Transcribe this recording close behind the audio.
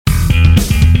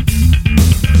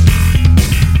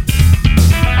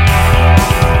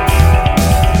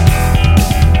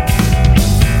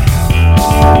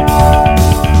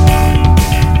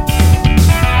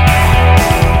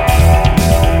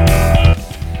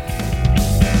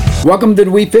Welcome to the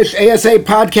WeFishASA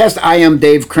podcast. I am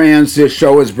Dave Kranz. This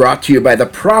show is brought to you by the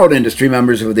proud industry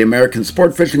members of the American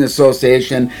Sport Fishing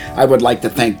Association. I would like to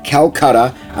thank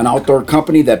Calcutta, an outdoor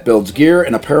company that builds gear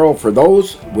and apparel for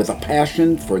those with a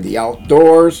passion for the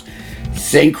outdoors.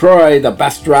 StCroix, the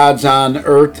best rods on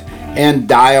earth, and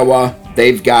Daiwa.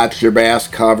 They've got your bass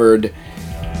covered.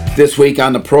 This week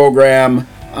on the program,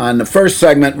 on the first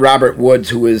segment, Robert Woods,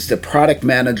 who is the product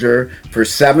manager for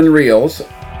SEVIIN Reels,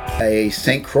 a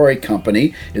StCroix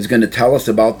company, is going to tell us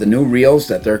about the new reels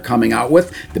that they're coming out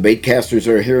with. The bait casters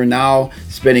are here now,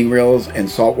 spinning reels and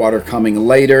saltwater coming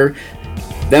later.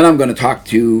 Then I'm going to talk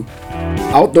to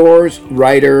outdoors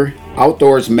writer,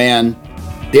 outdoors man,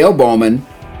 Dale Bowman,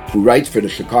 who writes for the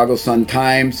Chicago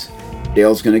Sun-Times.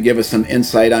 Dale's going to give us some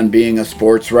insight on being a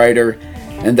sports writer.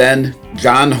 And then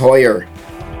John Hoyer,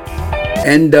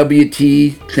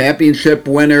 NWT championship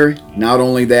winner. Not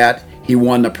only that, he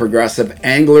won the Progressive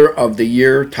Angler of the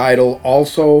Year title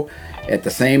also. At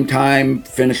the same time,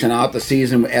 finishing out the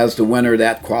season as the winner,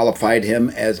 that qualified him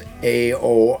as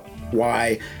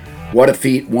AOY. What a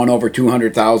feat, won over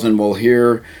 200,000. We'll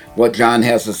hear what John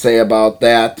has to say about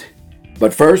that.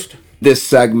 But first, this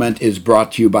segment is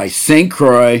brought to you by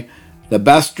StCroix, the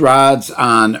best rods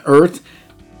on earth.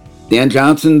 Dan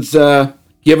Johnson's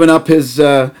given up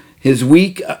his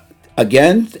week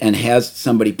again and has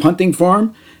somebody punting for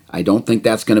him. I don't think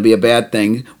that's going to be a bad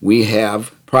thing. We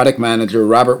have product manager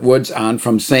Robert Woods on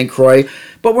from StCroix,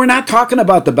 but we're not talking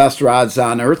about the best rods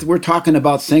on earth. We're talking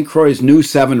about StCroix's new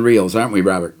SEVIIN Reels, aren't we,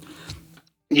 Robert?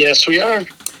 Yes, we are.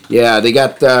 Yeah, they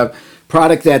got the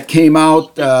product that came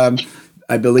out,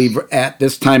 I believe, at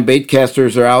this time. Bait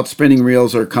casters are out, spinning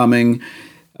reels are coming.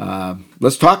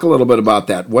 Let's talk a little bit about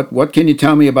that. What can you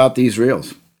tell me about these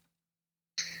reels?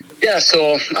 Yeah,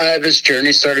 so this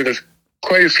journey started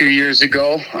quite a few years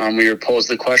ago. We were posed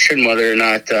the question whether or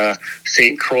not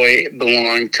StCroix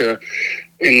belonged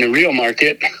in the reel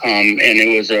market, and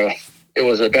it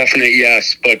was a definite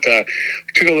yes. But we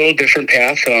took a little different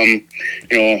path.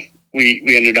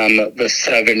 We ended on the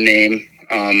SEVIIN name,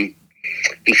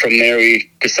 and from there we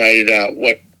decided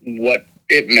what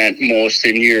it meant most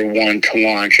in year one to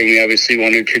launch. And we obviously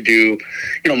wanted to do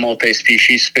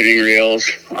multi-species spinning reels,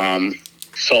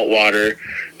 saltwater,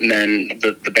 and then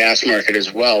the bass market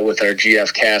as well with our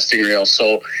GF casting reel.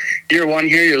 So year one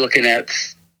here, you're looking at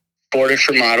 4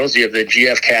 different models. You have the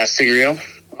GF casting reel,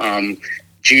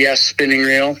 GS spinning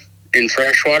reel in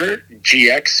freshwater,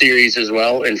 GX series as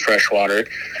well in freshwater,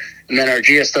 and then our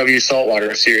GSW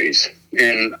saltwater series.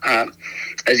 And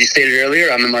as you stated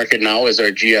earlier, on the market now is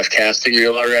our GF casting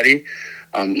reel already.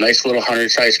 Nice little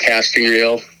 100-size casting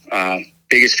reel.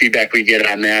 Biggest feedback we get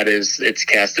on that is its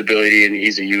castability and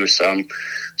ease of use.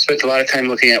 Spent a lot of time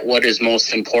looking at what is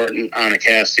most important on a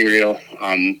casting reel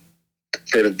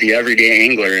for the everyday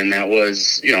angler, and that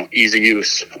was ease of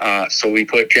use. So we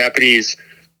put Japanese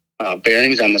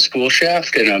bearings on the spool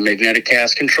shaft and a magnetic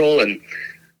cast control, and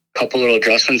a couple little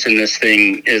adjustments, and this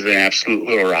thing is an absolute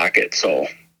little rocket. So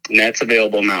and that's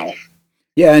available now.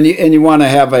 Yeah, and you want to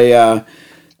have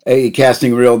a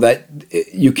casting reel that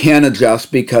you can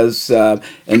adjust because, and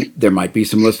there might be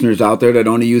some listeners out there that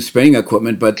only use spinning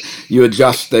equipment, but you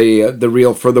adjust the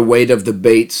reel for the weight of the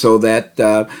bait so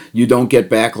that you don't get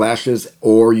backlashes,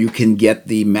 or you can get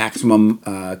the maximum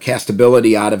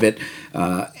castability out of it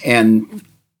and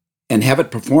have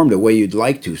it perform the way you'd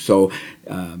like to. So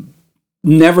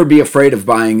never be afraid of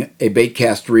buying a bait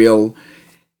cast reel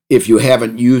if you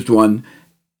haven't used one.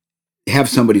 Have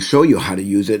somebody show you how to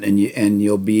use it, and you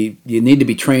need to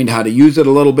be trained how to use it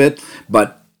a little bit,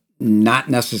 but not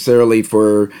necessarily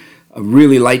for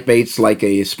really light baits like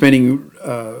a spinning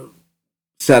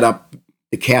setup.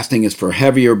 The casting is for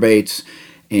heavier baits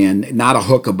and not a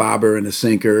hook, a bobber, and a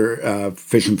sinker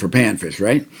fishing for panfish,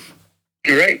 right?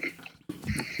 You're right.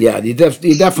 Yeah, you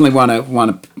definitely want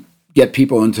to get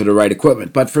people into the right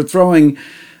equipment, but for throwing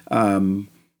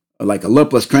like a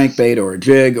lipless crankbait or a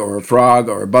jig or a frog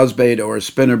or a buzzbait or a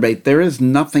spinnerbait, there is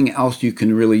nothing else you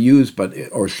can really use but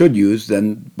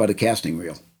a casting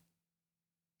reel.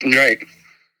 Right.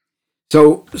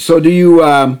 So do you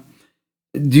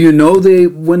know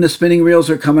when the spinning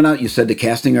reels are coming out? You said the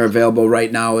casting are available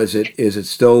right now. Is it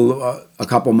still a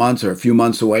couple months or a few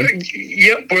months away?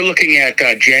 Yep, we're looking at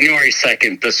January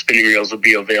 2nd. The spinning reels will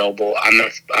be available on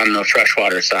the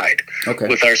freshwater side. Okay.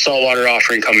 With our saltwater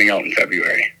offering coming out in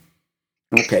February.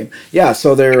 Okay. Yeah.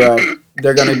 So they're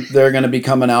gonna be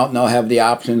coming out, and they'll have the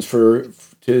options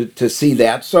to see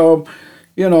that. So,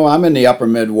 I'm in the upper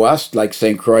Midwest, like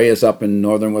StCroix is up in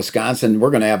northern Wisconsin.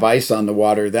 We're gonna have ice on the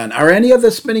water then. Are any of the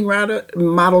spinning rod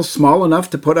models small enough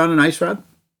to put on an ice rod?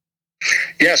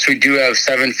 Yes, we do have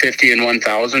 750 and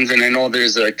 1000s, and I know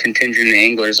there's a contingent of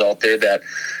anglers out there that,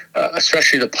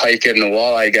 especially the pike and the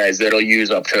walleye guys, that'll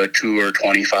use up to 2 or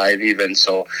 25 even.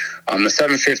 So the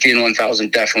 750 and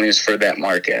 1000 definitely is for that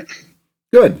market.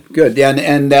 Good. Yeah,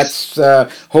 and that's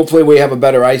hopefully we have a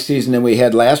better ice season than we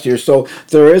had last year. So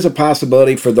there is a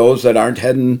possibility for those that aren't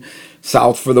heading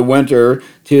south for the winter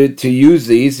to use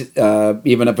these,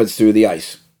 even if it's through the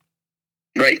ice.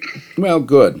 Right. Well,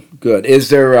 good. Is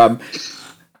there,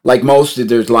 like most,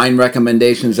 there's line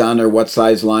recommendations on there, what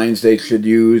size lines they should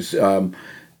use, and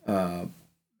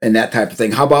that type of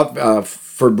thing? How about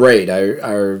for braid?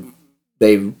 Are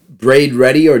they braid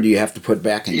ready, or do you have to put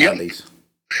backing on these?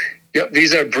 Yep,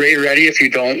 these are braid ready. If you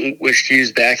don't wish to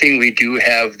use backing, we do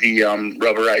have the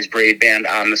rubberized braid band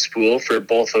on the spool for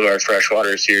both of our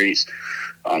freshwater series.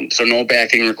 So no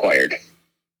backing required.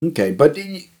 Okay, but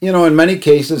in many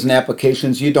cases and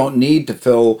applications, you don't need to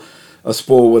fill a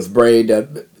spool with braid.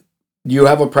 Do you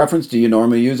have a preference? Do you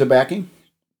normally use a backing?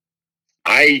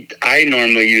 I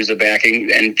normally use a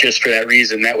backing, and just for that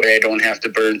reason, that way I don't have to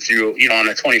burn through, on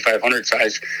a 2500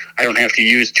 size, I don't have to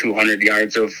use 200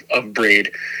 yards of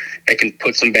braid. I can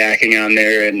put some backing on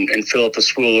there and fill up the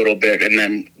spool a little bit, and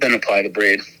then apply the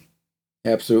braid.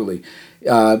 Absolutely.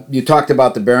 You talked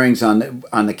about the bearings on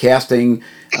the casting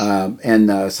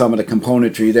and some of the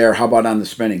componentry there. How about on the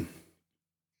spinning?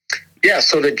 Yeah,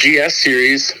 so the GS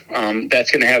series,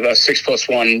 that's going to have a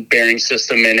 6+1 bearing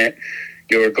system in it.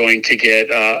 You're going to get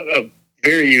a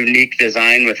very unique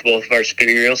design with both of our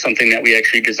spinning reels, something that we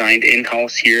actually designed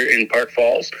in-house here in Park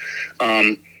Falls.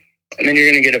 And then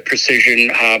you're going to get a precision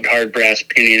hobbed hard brass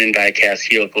pinion and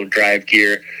die-cast helical drive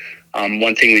gear.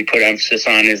 One thing we put emphasis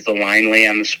on is the line lay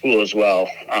on the spool as well.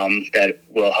 That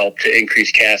will help to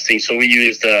increase casting. So we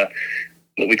use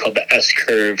what we call the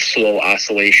S-curve slow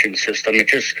oscillation system. It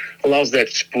just allows that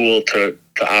spool to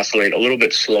oscillate a little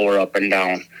bit slower up and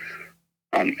down.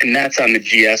 And that's on the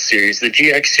GS series. The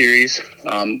GX series,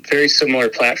 very similar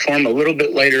platform, a little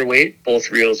bit lighter weight.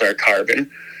 Both reels are carbon.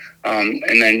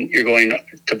 And then you're going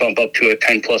to bump up to a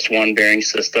 10+1 bearing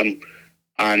system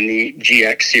on the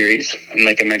GX series. And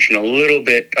like I mentioned, a little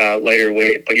bit lighter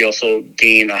weight, but you also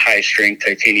gain a high-strength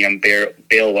titanium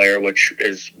bale wire, which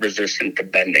is resistant to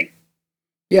bending.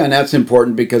 Yeah, and that's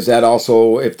important because that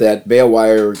also, if that bale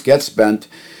wire gets bent,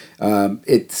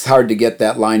 it's hard to get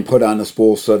that line put on the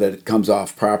spool so that it comes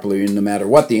off properly, no matter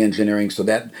what the engineering. So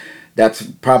that's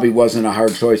probably wasn't a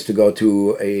hard choice to go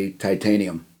to a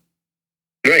titanium.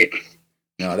 Right.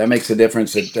 No, that makes a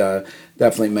difference. It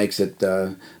definitely makes it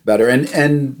better.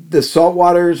 And the salt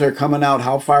waters are coming out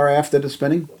how far after the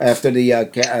spinning? After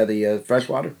the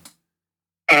freshwater?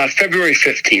 February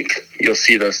 15th, you'll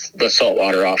see the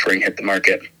saltwater offering hit the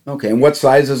market. Okay, and what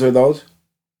sizes are those?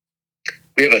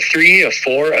 We have a 3, a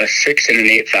 4, a 6, and an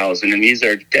 8000, and these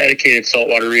are dedicated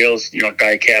saltwater reels,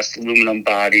 die-cast aluminum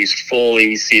bodies,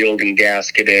 fully sealed and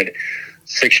gasketed,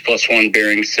 6+1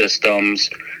 bearing systems.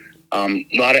 A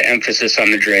lot of emphasis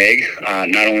on the drag,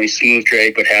 not only smooth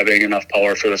drag, but having enough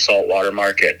power for the saltwater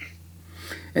market.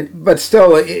 But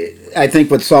still, I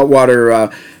think with saltwater,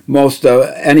 most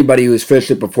anybody who's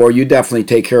fished it before, you definitely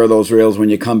take care of those reels when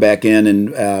you come back in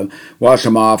and wash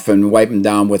them off and wipe them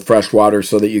down with fresh water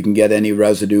so that you can get any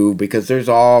residue, because there's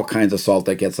all kinds of salt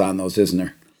that gets on those, isn't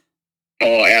there?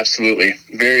 Oh, absolutely.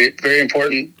 Very, very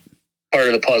important part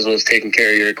of the puzzle is taking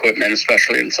care of your equipment,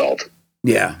 especially in salt.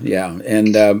 Yeah.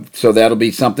 And so that'll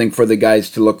be something for the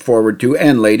guys to look forward to,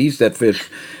 and ladies that fish,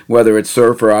 whether it's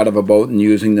surf or out of a boat, and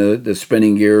using the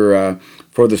spinning gear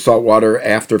for the saltwater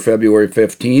after February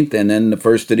 15th. And then the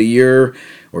first of the year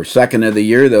or second of the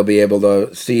year, they'll be able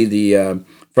to see the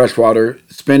freshwater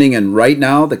spinning. And right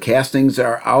now, the castings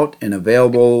are out and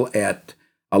available at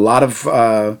a lot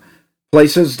of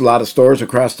places. A lot of stores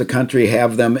across the country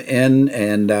have them in,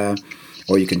 and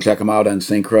or you can check them out on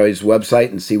StCroix's website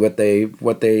and see what they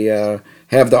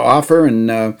have to offer.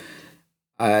 And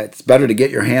it's better to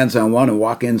get your hands on one and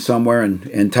walk in somewhere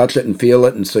and touch it and feel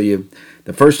it. And so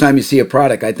the first time you see a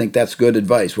product, I think that's good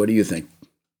advice. What do you think?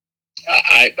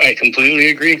 I completely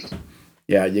agree.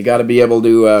 Yeah, you got to be able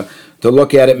to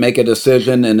look at it, make a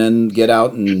decision, and then get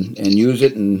out and use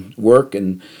it and work.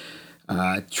 And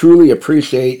truly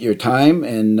appreciate your time.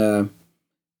 And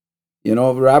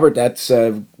Robert, that's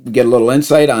get a little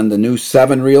insight on the new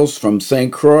SEVIIN Reels from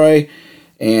StCroix,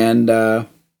 and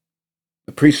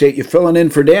appreciate you filling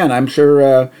in for Dan. I'm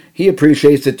sure he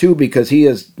appreciates it too, because he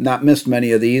has not missed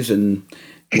many of these, and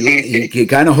he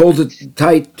kind of holds it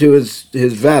tight to his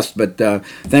vest. But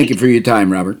thank you for your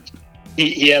time, Robert.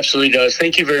 He absolutely does.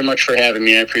 Thank you very much for having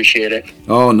me. I appreciate it.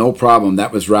 Oh, no problem.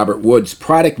 That was Robert Woods,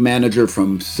 product manager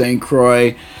from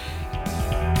StCroix.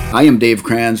 I am Dave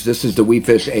Kranz. This is the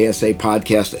WeFishASA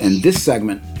podcast, and this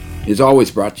segment is always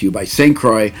brought to you by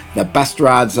StCroix, the best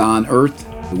rods on earth.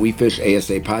 The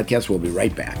WeFishASA podcast. We'll be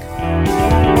right back.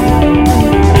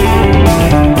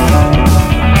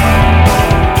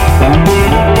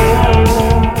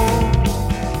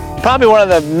 Probably one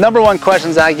of the number one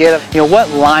questions I get, what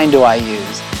line do I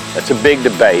use? That's a big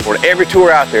debate. For every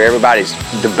tour out there, everybody's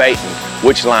debating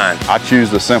which line. I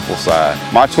choose the simple side.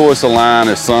 My choice of line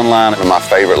is Sunline, and my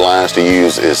favorite lines to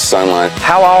use is Sunline.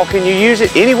 How all can you use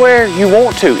it? Anywhere you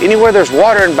want to. Anywhere there's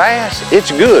water and bass,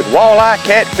 it's good. Walleye,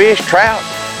 catfish, trout,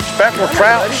 speckled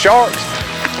trout, sharks.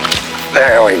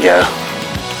 There we go.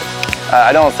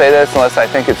 I don't say this unless I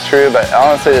think it's true, but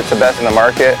honestly, it's the best in the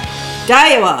market.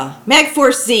 Daiwa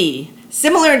MagForce Z,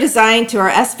 similar in design to our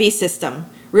SV system.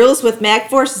 Reels with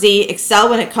MagForce Z excel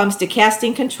when it comes to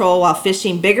casting control while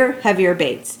fishing bigger, heavier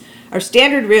baits. Our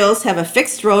standard reels have a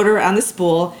fixed rotor on the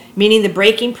spool, meaning the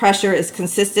braking pressure is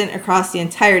consistent across the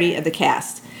entirety of the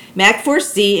cast.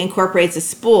 MagForce Z incorporates a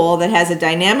spool that has a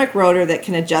dynamic rotor that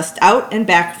can adjust out and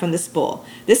back from the spool.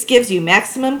 This gives you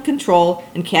maximum control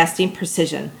and casting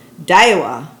precision.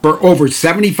 Daiwa. For over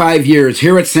 75 years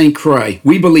here at StCroix,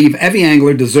 we believe every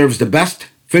angler deserves the best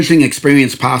fishing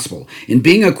experience possible in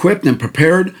being equipped and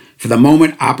prepared for the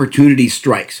moment opportunity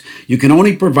strikes. You can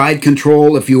only provide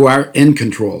control if you are in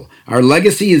control. Our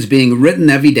legacy is being written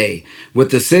every day,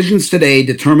 with decisions today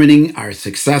determining our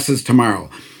successes tomorrow.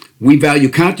 We value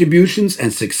contributions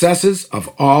and successes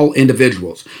of all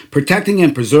individuals, protecting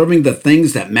and preserving the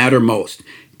things that matter most,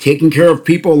 taking care of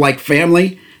people like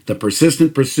family, the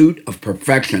persistent pursuit of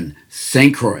perfection.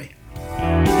 StCroix.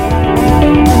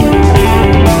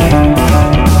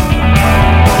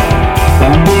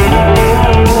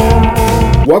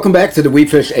 Welcome back to the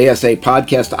WeFishASA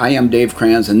podcast. I am Dave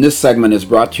Kranz, and this segment is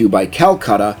brought to you by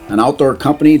Calcutta, an outdoor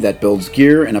company that builds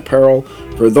gear and apparel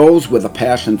for those with a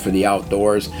passion for the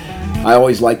outdoors. I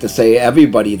always like to say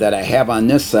everybody that I have on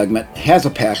this segment has a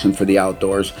passion for the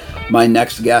outdoors. My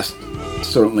next guest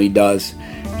certainly does.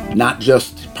 Not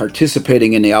just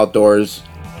participating in the outdoors,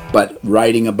 but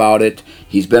writing about it.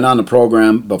 He's been on the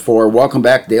program before. Welcome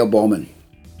back, Dale Bowman.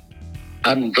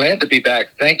 I'm glad to be back.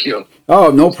 Thank you. Oh,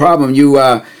 no problem.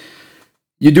 You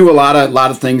do a lot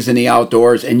of things in the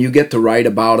outdoors, and you get to write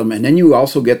about them, and then you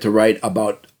also get to write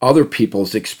about other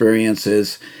people's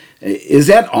experiences. Is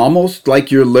that almost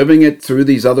like you're living it through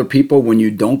these other people when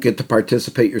you don't get to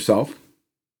participate yourself?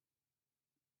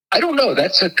 I don't know.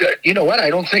 That's a good, you know what? I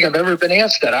don't think I've ever been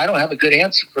asked that. I don't have a good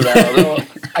answer for that. Although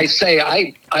I say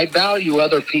I value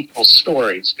other people's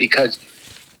stories, because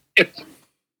if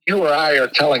you or I are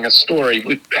telling a story,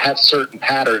 we have certain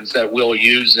patterns that we'll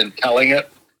use in telling it,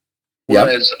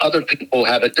 whereas other people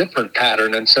have a different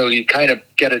pattern. And so you kind of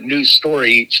get a new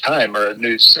story each time, or a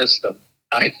new system,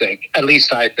 I think. At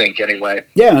least I think, anyway.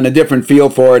 Yeah, and a different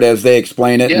feel for it as they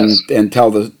explain it. Yes. and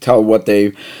tell what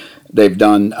they've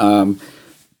done.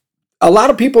 A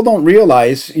lot of people don't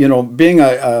realize, being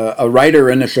a writer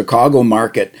in the Chicago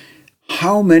market,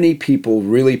 how many people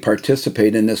really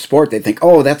participate in this sport. They think,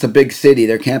 oh, that's a big city.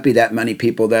 There can't be that many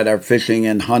people that are fishing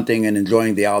and hunting and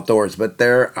enjoying the outdoors. But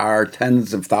there are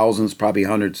tens of thousands, probably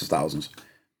hundreds of thousands.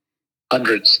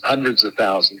 Hundreds of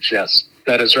thousands, yes.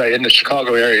 That is right. In the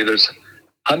Chicago area, there's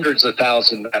hundreds of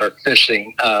thousands that are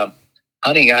fishing.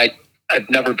 Hunting, I've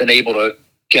never been able to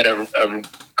get a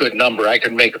good number. I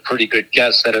can make a pretty good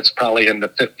guess that it's probably in the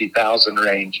 50,000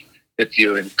 range if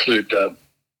you include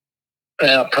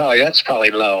that's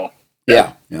probably low.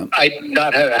 Yeah.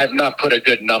 I've not put a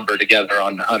good number together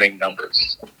on hunting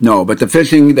numbers. No, but the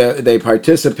fishing, they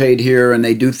participate here, and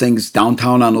they do things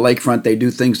downtown on the lakefront. They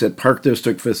do things at park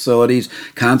district facilities,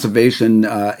 conservation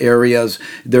areas.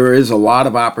 There is a lot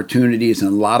of opportunities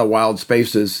and a lot of wild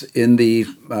spaces in the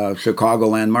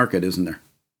Chicagoland market, isn't there?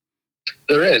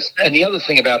 There is. And the other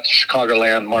thing about the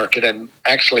Chicagoland market, and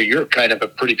actually you're kind of a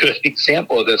pretty good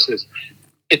example of this, is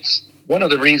it's one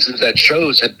of the reasons that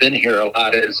shows have been here a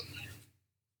lot is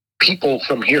people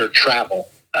from here travel.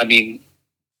 I mean,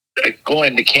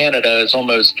 going to Canada is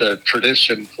almost a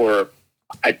tradition for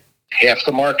half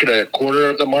the market, a quarter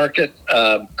of the market.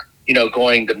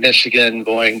 Going to Michigan,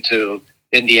 going to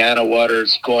Indiana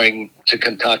waters, going to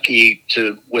Kentucky,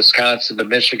 to Wisconsin, to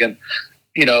Michigan.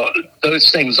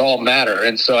 Those things all matter.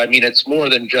 And so, I mean, it's more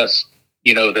than just,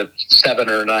 the 7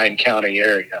 or 9 county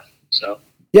area. So.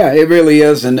 Yeah, it really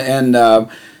is. And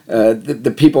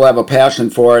the people have a passion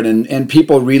for it, and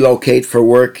people relocate for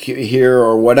work here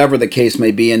or whatever the case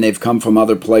may be, and they've come from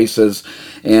other places,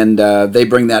 and they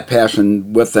bring that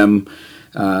passion with them.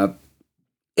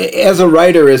 As a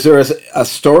writer, is there a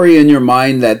story in your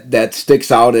mind that sticks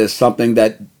out as something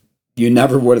that you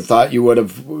never would have thought you would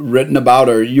have written about,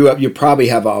 or you probably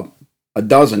have a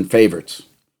dozen favorites?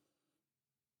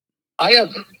 I have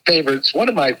favorites. One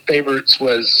of my favorites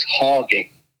was hogging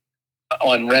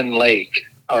on Wren Lake,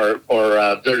 or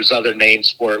there's other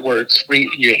names for it, where it's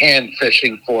you're hand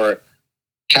fishing for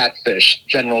catfish,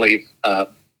 generally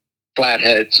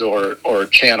flatheads or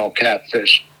channel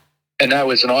catfish. And that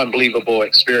was an unbelievable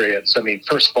experience. I mean,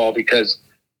 first of all, because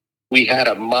we had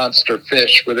a monster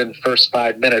fish within the first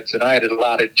 5 minutes, and I had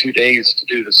allotted 2 days to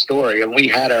do the story, and we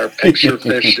had our picture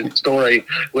fish and story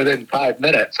within 5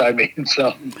 minutes. I mean,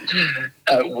 so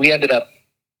I ended up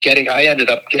getting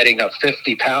a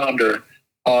 50-pounder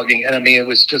hogging, and I mean, it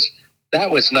was just,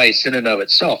 that was nice in and of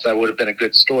itself. That would have been a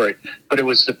good story, but it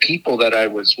was the people that I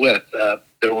was with.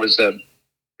 There was a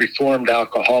reformed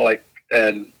alcoholic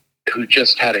and who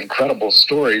just had incredible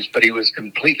stories, but he was a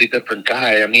completely different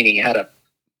guy. I mean, he had a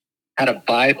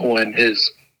Bible in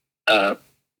his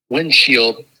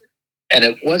windshield, and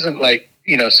it wasn't like,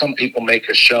 some people make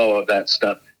a show of that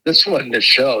stuff. This wasn't a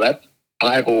show. That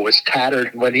Bible was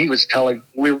tattered. When he was telling,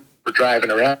 we were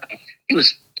driving around, he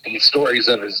was telling stories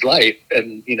of his life,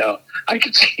 and I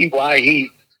could see why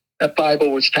that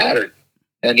Bible was tattered,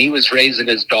 and he was raising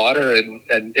his daughter,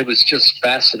 and it was just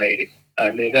fascinating. I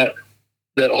mean,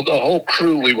 the whole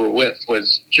crew we were with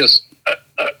was just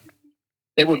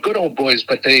they were good old boys,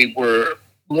 but they were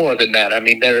more than that. I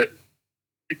mean,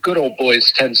 good old boys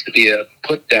tends to be a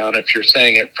put down if you're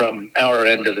saying it from our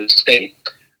end of the state.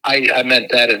 I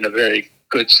meant that in a very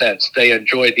good sense. They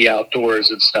enjoyed the outdoors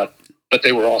and stuff, but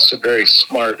they were also very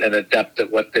smart and adept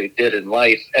at what they did in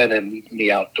life and in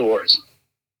the outdoors.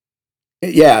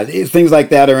 Yeah, things like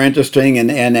that are interesting,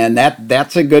 and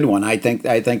that's a good one. I think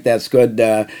that's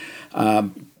good.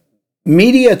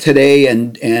 Media today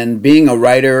and being a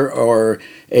writer or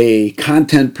a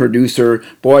content producer,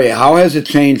 boy, how has it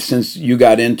changed since you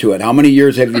got into it? How many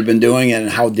years have you been doing it, and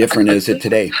how different is it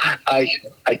today? I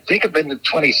think I've been the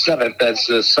 27th as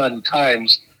the Sun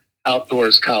Times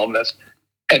outdoors columnist,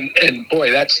 and boy,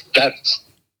 that's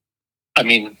I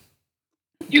mean,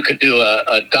 you could do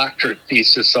a doctorate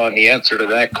thesis on the answer to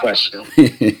that question.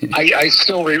 I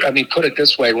still put it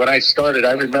this way: when I started,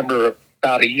 I remember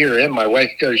about a year in, my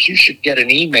wife goes, "You should get an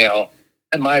email."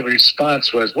 And my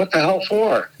response was, "What the hell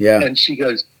for?" Yeah. And she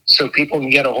goes, "So people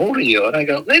can get a hold of you." And I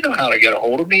go, "They know how to get a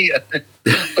hold of me."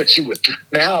 But she was,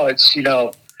 now it's,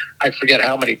 I forget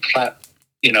how many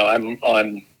I'm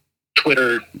on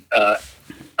Twitter,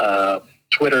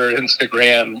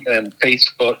 Instagram, and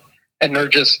Facebook, and they're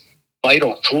just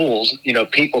vital tools.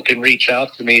 People can reach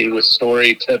out to me with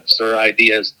story tips or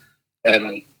ideas.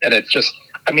 And it just,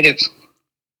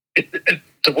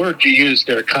 the word you use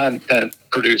there, content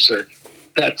producer,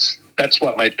 that's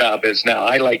what my job is now.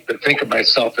 I like to think of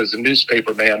myself as a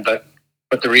newspaper man, but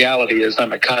the reality is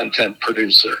I'm a content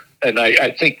producer. And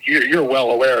I think you're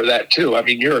well aware of that too. I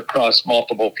mean, you're across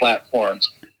multiple platforms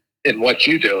in what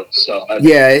you do. So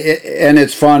yeah, and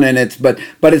it's fun, and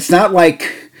but it's not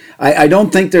like, I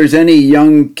don't think there's any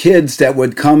young kids that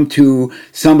would come to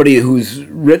somebody who's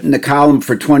written a column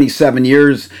for 27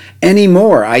 years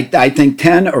anymore. I think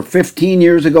 10 or 15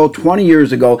 years ago, 20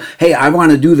 years ago, hey, I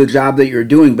want to do the job that you're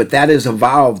doing, but that has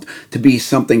evolved to be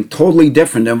something totally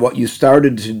different than what you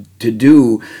started to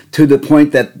do, to the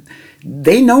point that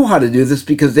they know how to do this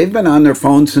because they've been on their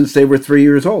phone since they were 3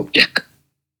 years old. Yeah.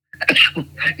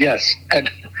 Yes, and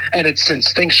it's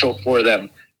instinctual for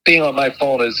them. Being on my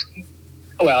phone is,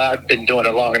 well, I've been doing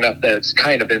it long enough that it's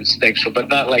kind of instinctual, but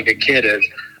not like a kid is.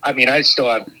 I mean, I still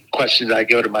have questions I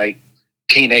go to my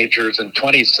teenagers and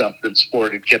 20-somethings for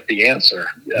to get the answer.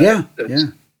 Yeah.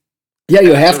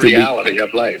 You have to. The reality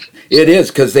of life. It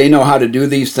is, because they know how to do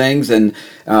these things, and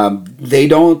they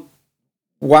don't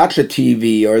watch a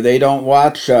TV, or they don't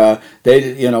watch.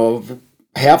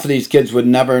 Half of these kids would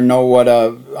never know what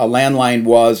a landline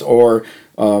was, or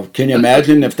can you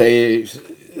imagine if they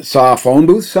saw a phone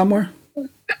booth somewhere?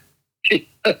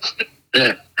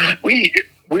 We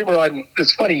were on,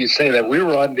 it's funny you say that, we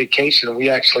were on vacation and we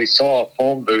actually saw a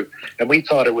phone booth, and we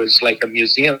thought it was like a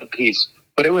museum piece,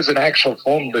 but it was an actual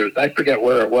phone booth. I forget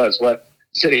where it was, what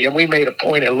city, and we made a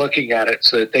point of looking at it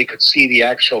so that they could see the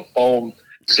actual phone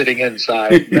sitting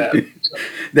inside.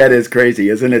 That is crazy,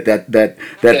 isn't it? That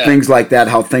yeah. Things like that,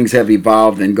 how things have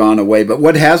evolved and gone away. But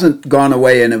what hasn't gone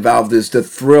away and evolved is the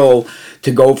thrill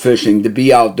to go fishing, to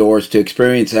be outdoors, to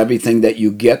experience everything that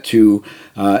you get to.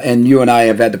 And you and I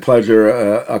have had the pleasure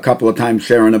a couple of times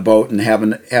sharing a boat and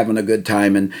having a good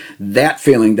time, and that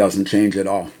feeling doesn't change at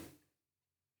all.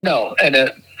 No,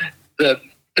 and the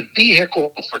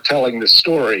vehicle for telling the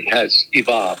story has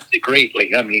evolved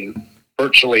greatly. I mean,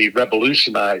 virtually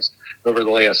revolutionized over the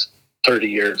last 30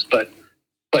 years. But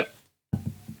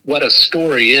what a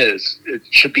story is, it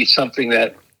should be something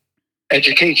that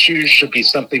educates you, should be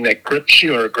something that grips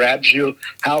you or grabs you,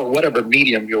 whatever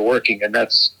medium you're working. And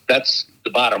that's the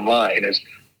bottom line, is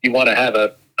you want to have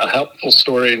a helpful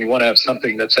story, and you want to have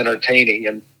something that's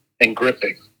entertaining and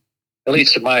gripping, at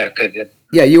least in my opinion.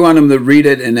 Yeah, you want them to read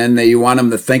it, and then you want them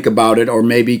to think about it, or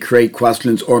maybe create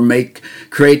questions, or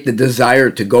create the desire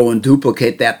to go and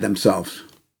duplicate that themselves.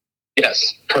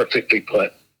 Yes, perfectly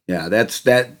put. Yeah, that's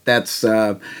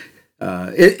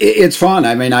it's fun.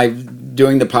 I mean, I'm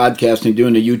doing the podcasting,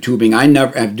 doing the YouTubing.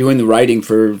 I'm doing the writing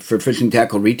for Fishing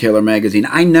Tackle Retailer magazine.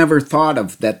 I never thought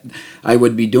of that I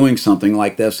would be doing something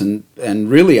like this, and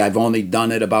really, I've only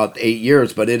done it about 8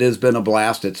 years, but it has been a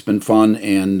blast. It's been fun,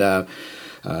 and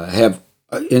have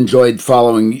enjoyed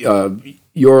following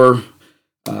your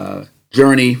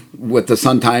journey with the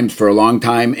Sun Times for a long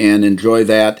time, and enjoy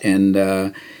that. And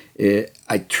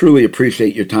I truly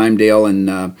appreciate your time, Dale,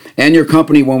 and your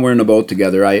company when we're in the boat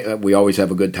together. We always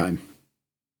have a good time.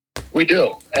 We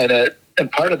do,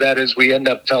 and part of that is we end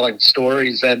up telling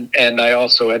stories, and I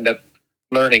also end up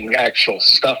learning actual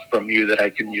stuff from you that I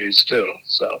can use too.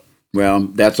 So. Well,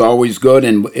 that's always good,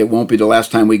 and it won't be the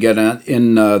last time we get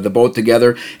in the boat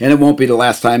together, and it won't be the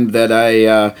last time that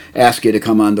I ask you to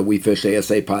come on the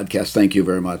WeFishASA podcast. Thank you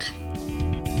very much.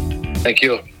 Thank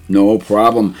you. No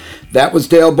problem. That was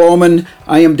Dale Bowman.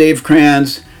 I am Dave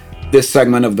Kranz. This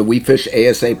segment of the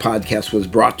WeFishASA podcast was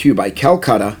brought to you by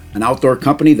Calcutta, an outdoor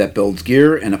company that builds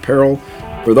gear and apparel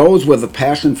for those with a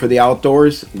passion for the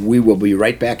outdoors. We will be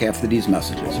right back after these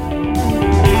messages.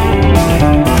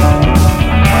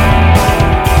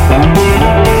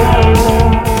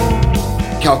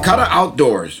 Calcutta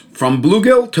Outdoors. From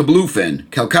bluegill to bluefin,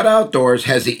 Calcutta Outdoors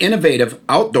has the innovative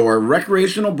outdoor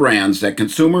recreational brands that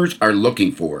consumers are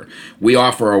looking for. We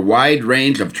offer a wide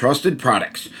range of trusted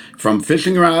products, from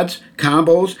fishing rods,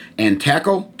 combos, and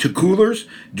tackle to coolers,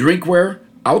 drinkware,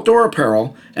 outdoor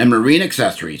apparel, and marine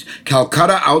accessories.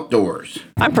 Calcutta Outdoors.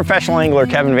 I'm professional angler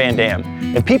Kevin Van Dam,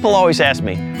 and people always ask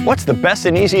me, what's the best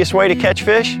and easiest way to catch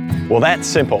fish? Well, that's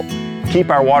simple. Keep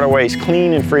our waterways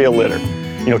clean and free of litter.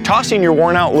 You know, tossing your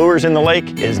worn-out lures in the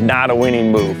lake is not a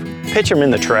winning move. Pitch them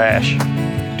in the trash.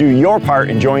 Do your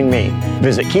part and join me.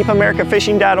 Visit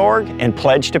keepamericafishing.org and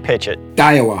pledge to pitch it.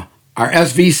 Daiwa. Our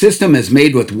SV system is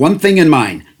made with one thing in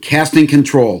mind: casting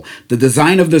control. The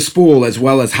design of the spool, as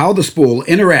well as how the spool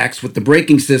interacts with the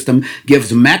braking system,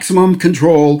 gives maximum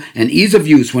control and ease of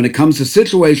use when it comes to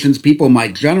situations people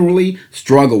might generally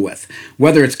struggle with.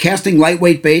 Whether it's casting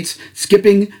lightweight baits,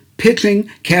 skipping, pitching,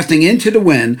 casting into the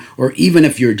wind, or even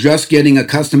if you're just getting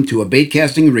accustomed to a bait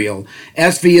casting reel,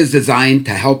 SV is designed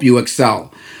to help you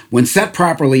excel. When set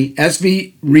properly,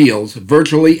 SV reels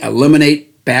virtually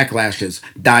eliminate backlashes.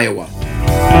 Daiwa.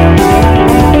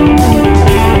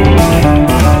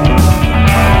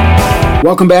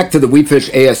 Welcome back to the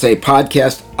WeFishASA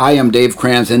podcast. I am Dave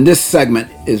Kranz, and this segment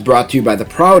is brought to you by the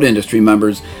proud industry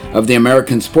members of the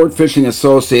American Sport Fishing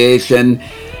Association.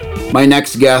 My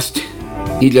next guest,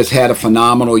 he just had a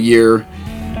phenomenal year.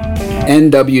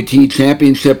 NWT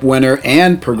Championship winner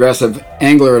and Progressive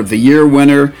Angler of the Year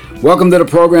winner. Welcome to the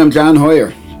program, John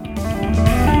Hoyer.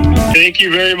 Thank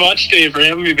you very much, Dave, for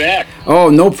having me back. Oh,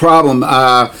 no problem.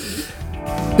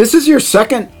 This is your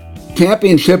second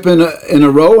championship in a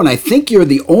row, and I think you're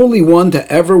the only one to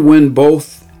ever win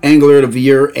both Angler of the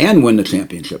Year and win the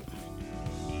championship.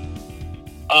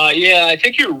 Yeah, I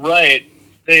think you're right.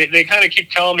 They kind of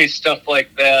keep telling me stuff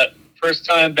like that. First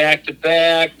time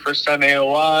back-to-back, first time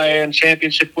AOI and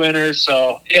championship winner.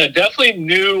 So yeah, definitely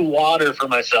new water for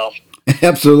myself.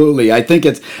 Absolutely, I think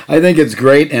it's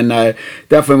great, and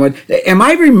definitely. Am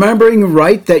I remembering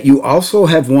right that you also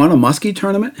have won a muskie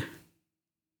tournament?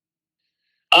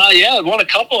 Yeah, I won a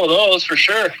couple of those for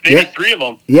sure. Maybe 3 of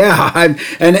them.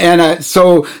 Yeah,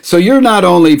 so you're not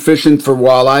only fishing for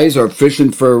walleyes or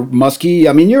fishing for muskie.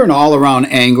 I mean, you're an all-around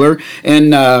angler,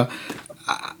 and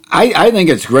I think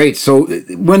it's great. So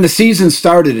when the season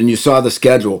started and you saw the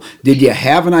schedule, did you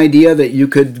have an idea that you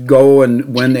could go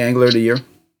and win the Angler of the Year?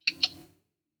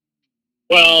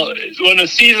 Well, when the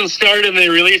season started and they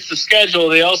released the schedule,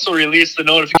 they also released the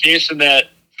notification that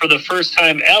for the first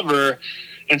time ever,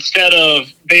 instead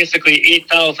of basically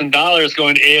 $8,000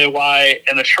 going to AOI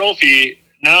and a trophy,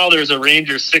 now there's a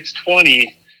Ranger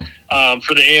 620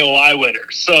 for the AOI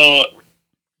winner. So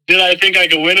did I think I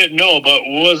could win it? No, but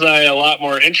was I a lot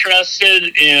more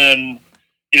interested in,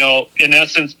 in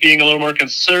essence, being a little more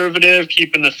conservative,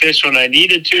 keeping the fish when I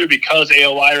needed to because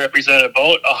AOI represented a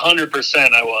boat?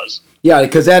 100% I was. Yeah,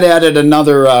 because that added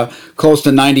another close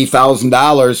to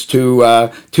 $90,000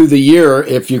 to the year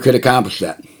if you could accomplish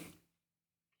that.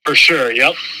 For sure.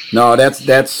 Yep. No,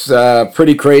 that's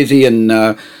pretty crazy.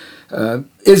 And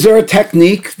is there a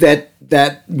technique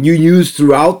that you used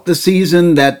throughout the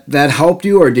season that helped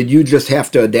you, or did you just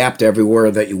have to adapt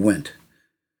everywhere that you went?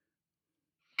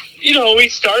 We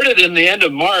started in the end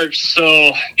of March,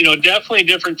 so, definitely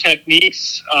different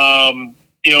techniques.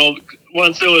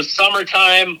 Once it was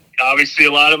summertime, obviously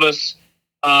a lot of us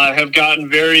have gotten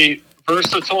very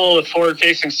versatile with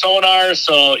forward-facing sonar.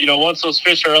 So, once those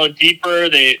fish are out deeper,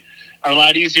 they are a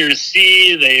lot easier to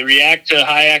see. They react to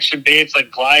high-action baits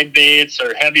like glide baits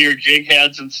or heavier jig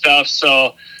heads and stuff.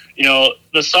 So,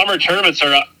 the summer tournaments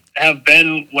have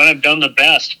been when I've done the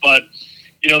best. But,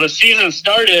 the season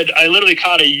started, I literally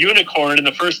caught a unicorn in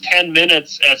the first 10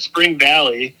 minutes at Spring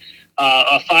Valley.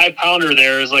 A 5-pounder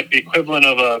there is like the equivalent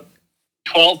of a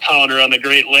 12-pounder on the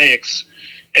Great Lakes.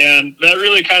 And that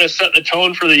really kind of set the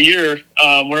tone for the year,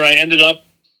 where I ended up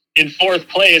in 4th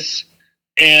place.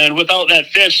 And without that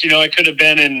fish, I could have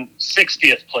been in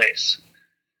 60th place.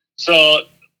 So,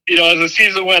 as the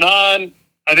season went on,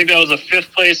 I think that was a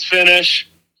 5th place finish.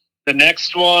 The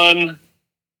next one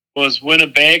was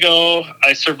Winnebago.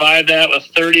 I survived that with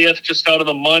 30th, just out of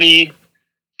the money.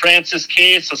 Francis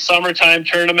Case, a summertime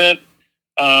tournament.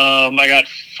 I got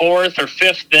 4th or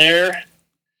 5th there.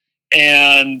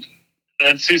 And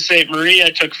then Sault Ste. Marie, I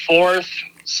took 4th.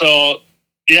 So,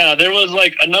 yeah, there was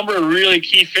like a number of really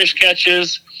key fish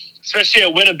catches, especially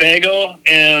at Winnebago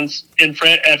and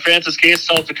at Francis Case,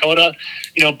 South Dakota.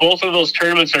 Both of those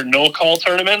tournaments are no-call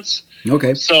tournaments.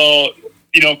 Okay. So,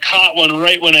 caught one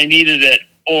right when I needed it,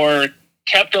 or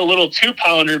kept a little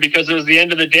 2-pounder because it was the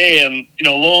end of the day, and,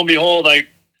 lo and behold, I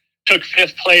took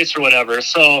 5th place or whatever.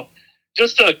 So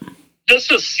just a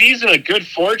season of good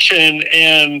fortune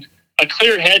and a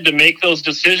clear head to make those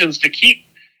decisions to keep,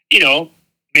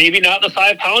 maybe not the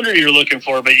 5-pounder you're looking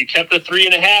for, but you kept the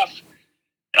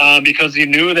 3.5 because you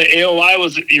knew that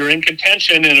AOI you're in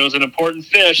contention and it was an important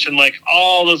fish. And like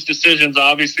all those decisions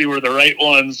obviously were the right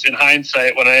ones in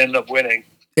hindsight when I ended up winning.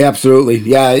 Absolutely.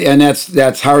 Yeah. And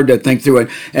that's hard to think through it.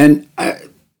 And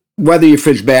whether you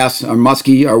fish bass or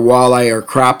muskie or walleye or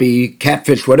crappie,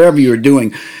 catfish, whatever you're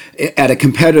doing at a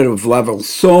competitive level,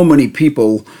 so many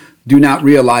people do not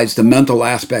realize the mental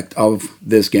aspect of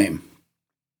this game.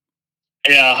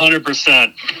 Yeah,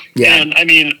 100%. Yeah. And I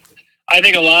mean, I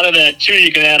think a lot of that too,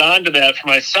 you can add on to that for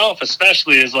myself,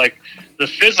 especially, is like the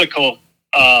physical,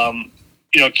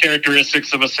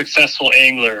 characteristics of a successful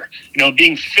angler,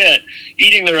 being fit,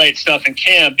 eating the right stuff in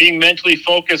camp, being mentally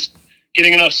focused,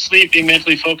 getting enough sleep, being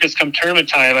mentally focused come tournament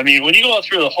time. I mean, when you go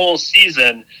through the whole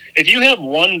season, if you have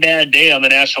one bad day on the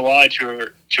National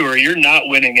Walleye Tour, you're not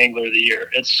winning Angler of the Year.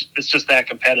 It's just that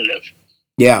competitive.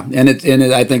 Yeah, and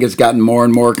I think it's gotten more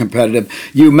and more competitive.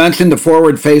 You mentioned the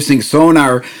forward-facing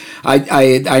sonar.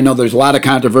 I know there's a lot of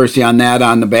controversy on that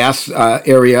on the bass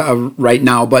area right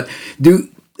now, but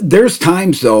there's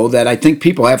times, though, that I think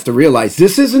people have to realize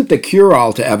this isn't the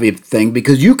cure-all to everything,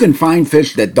 because you can find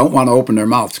fish that don't want to open their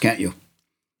mouths, can't you?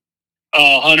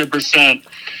 Oh, 100%.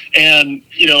 And,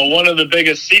 one of the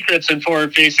biggest secrets in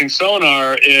forward-facing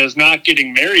sonar is not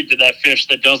getting married to that fish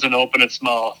that doesn't open its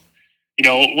mouth.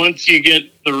 Once you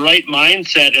get the right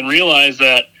mindset and realize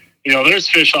that, there's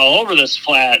fish all over this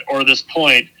flat or this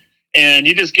point, and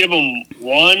you just give them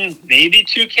 1, maybe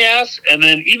 2 casts, and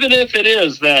then even if it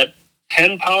is that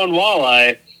 10-pound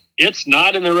walleye, it's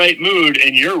not in the right mood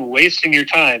and you're wasting your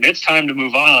time. It's time to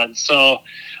move on. So,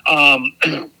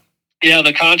 yeah,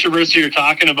 the controversy you're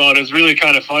talking about is really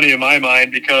kind of funny in my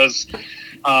mind because,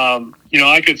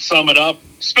 I could sum it up,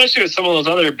 especially with some of those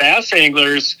other bass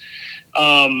anglers,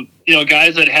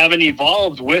 guys that haven't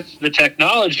evolved with the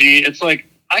technology. It's like,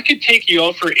 I could take you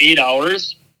out for 8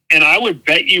 hours and I would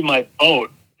bet you my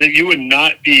boat that you would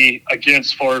not be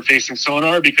against forward-facing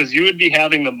sonar because you would be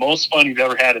having the most fun you've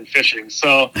ever had in fishing.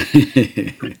 So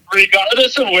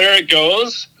regardless of where it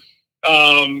goes,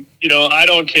 I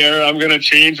don't care. I'm going to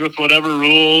change with whatever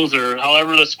rules or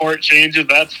however the sport changes.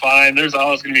 That's fine. There's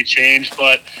always going to be change.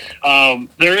 But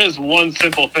there is one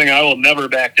simple thing I will never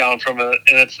back down from it,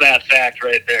 and it's that fact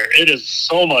right there. It is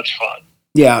so much fun.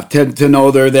 Yeah, to know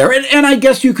they're there. And I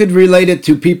guess you could relate it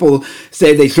to people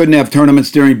say they shouldn't have tournaments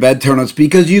during bed tournaments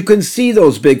because you can see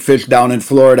those big fish down in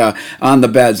Florida on the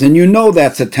beds. And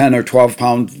that's a 10 or 12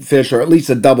 pound fish or at least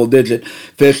a double digit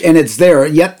fish. And it's there.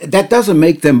 Yet that doesn't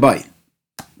make them bite.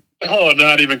 Oh,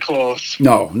 not even close.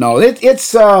 No.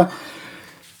 It's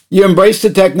you embrace the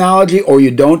technology or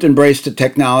you don't embrace the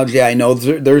technology. I know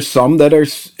there's some that are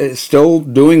still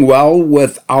doing well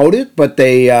without it, but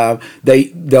they'll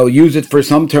use it for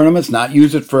some tournaments, not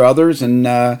use it for others. And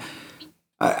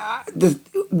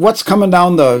What's coming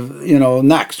down the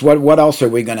next? What else are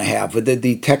we going to have?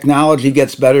 The technology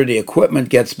gets better, the equipment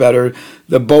gets better,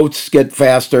 the boats get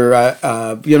faster.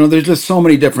 There's just so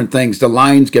many different things. The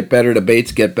lines get better, the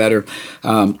baits get better.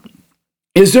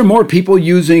 Is there more people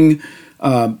using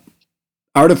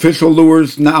artificial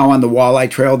lures now on the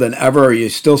walleye trail than ever, or you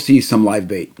still see some live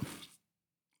bait?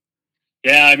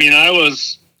 Yeah, I mean,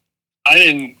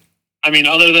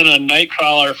 other than a night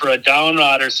crawler for a down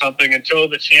rod or something, until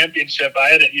the championship, I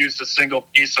hadn't used a single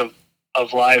piece of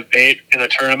live bait in a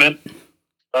tournament.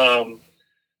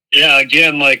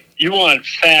 Again, like, you want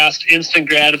fast, instant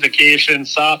gratification,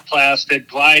 soft plastic,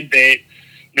 glide bait.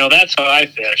 That's how I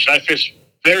fish. I fish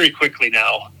very quickly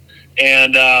now.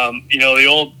 And, the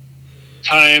old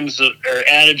times or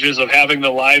adages of having the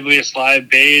liveliest live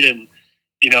bait and,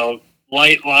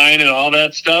 light line and all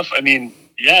that stuff. I mean,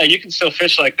 yeah, you can still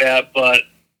fish like that, but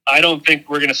I don't think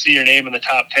we're going to see your name in the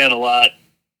top 10 a lot.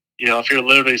 If you're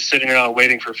literally sitting around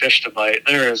waiting for fish to bite,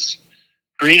 there is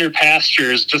greener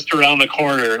pastures just around the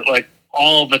corner, like,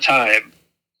 all the time.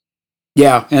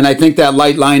 Yeah, and I think that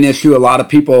light line issue, a lot of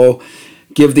people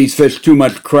give these fish too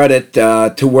much credit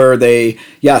to where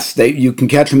you can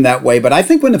catch them that way. But I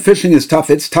think when the fishing is tough,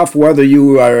 it's tough whether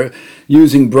you are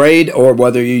using braid or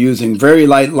whether you're using very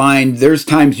light line. There's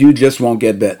times you just won't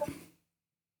get bit.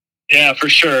 Yeah, for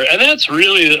sure. And that's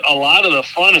really a lot of the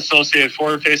fun associated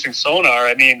forward-facing sonar.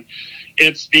 I mean,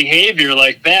 it's behavior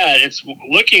like that. It's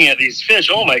looking at these fish.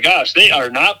 Oh my gosh, they are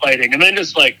not biting. And then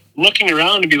just like looking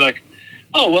around and be like,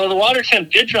 oh, well, the water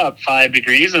temp did drop 5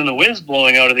 degrees and the wind's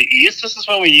blowing out of the east. This is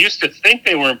when we used to think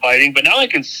they weren't biting, but now I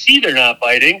can see they're not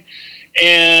biting.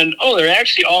 And, they're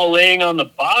actually all laying on the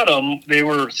bottom. They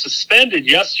were suspended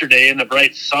yesterday in the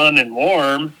bright sun and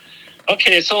warm.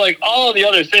 Okay, so like all the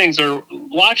other things are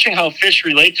watching how fish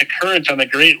relate to current on the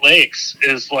Great Lakes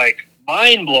is like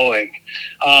mind-blowing.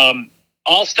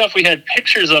 All stuff we had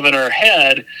pictures of in our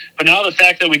head, but now the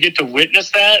fact that we get to witness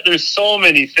that, there's so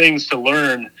many things to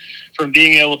learn from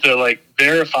being able to like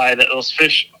verify that those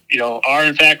fish, are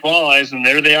in fact walleyes, and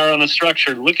there they are on the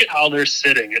structure. Look at how they're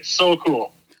sitting. It's so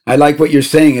cool. I like what you're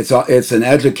saying. It's an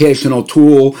educational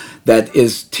tool that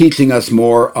is teaching us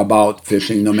more about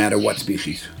fishing, no matter what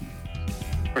species.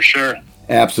 For sure.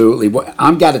 Absolutely.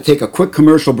 I've got to take a quick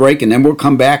commercial break, and then we'll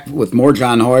come back with more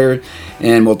John Hoyer,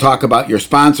 and we'll talk about your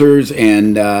sponsors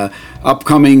and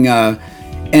upcoming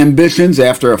ambitions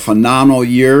after a phenomenal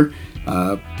year.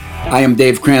 I am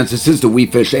Dave Kranz. This is the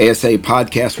WeFishASA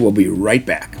podcast. We'll be right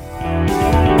back.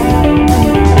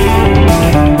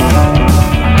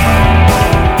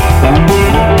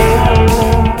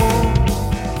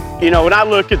 When I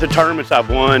look at the tournaments I've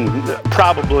won,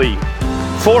 probably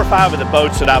 4 or 5 of the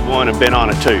boats that I've won have been on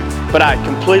a tube. But I'd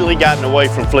completely gotten away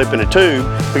from flipping a tube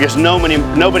because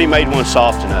nobody made one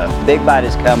soft enough. Big Bite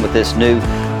has come with this new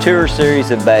tour series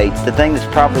of baits. The thing that's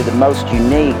probably the most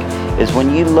unique is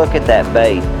when you look at that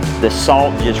bait, the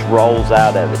salt just rolls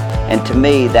out of it. And to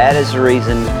me, that is the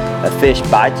reason a fish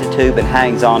bites a tube and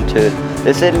hangs on to it.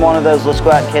 This isn't one of those let's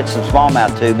go out and catch some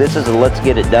smallmouth tube. This is a let's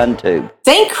get it done tube.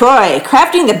 StCroix,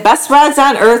 crafting the best rods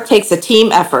on earth takes a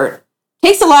team effort.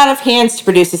 Takes a lot of hands to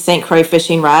produce a StCroix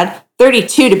fishing rod,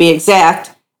 32 to be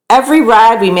exact. Every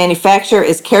rod we manufacture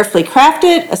is carefully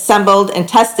crafted, assembled, and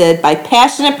tested by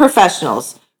passionate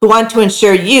professionals who want to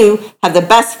ensure you have the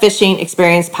best fishing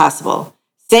experience possible.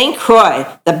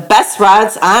 StCroix, the best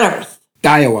rods on earth.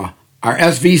 Daiwa. Our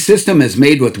SV system is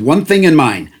made with one thing in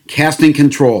mind, casting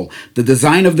control. The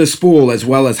design of the spool as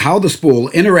well as how the spool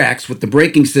interacts with the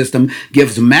braking system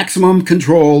gives maximum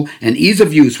control and ease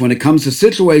of use when it comes to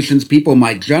situations people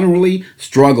might generally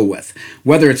struggle with.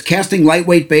 Whether it's casting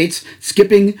lightweight baits,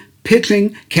 skipping,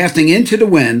 pitching, casting into the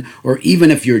wind, or even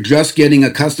if you're just getting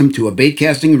accustomed to a bait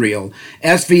casting reel,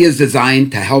 SV is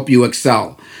designed to help you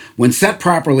excel. When set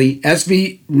properly,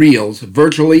 SV reels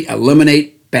virtually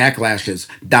eliminate backlashes.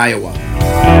 Daiwa.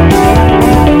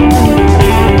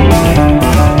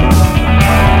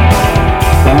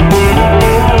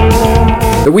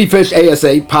 The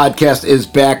WeFishASA podcast is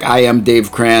back. I am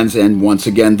Dave Kranz, and once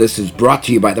again, this is brought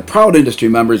to you by the proud industry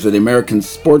members of the American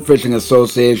Sport Fishing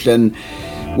Association.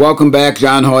 Welcome back,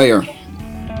 John Hoyer.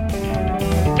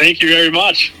 Thank you very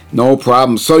much. No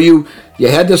problem. So you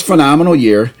had this phenomenal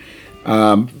year.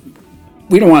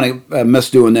 We don't want to miss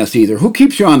doing this either. Who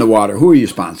keeps you on the water? Who are your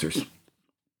sponsors?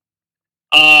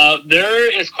 There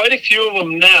is quite a few of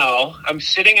them now. I'm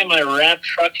sitting in my wrap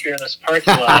truck here in this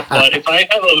parking lot, but if I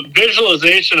have a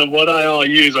visualization of what I all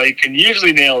use, I can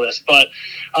usually nail this. But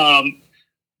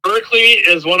Berkeley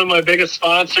is one of my biggest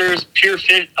sponsors. Pure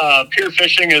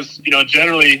Fishing is,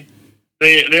 generally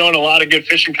They own a lot of good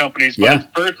fishing companies. But in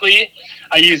Berkeley,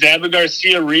 I use Abu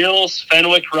Garcia reels,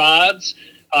 Fenwick rods,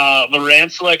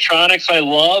 Lowrance electronics I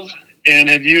love and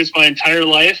have used my entire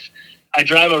life. I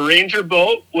drive a Ranger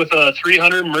boat with a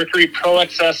 300 Mercury Pro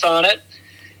XS on it.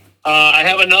 I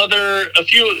have a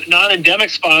few non-endemic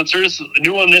sponsors. The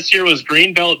new one this year was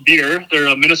Greenbelt Beer. They're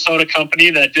a Minnesota company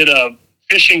that did a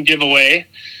fishing giveaway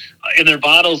in their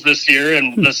bottles this year,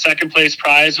 and the second place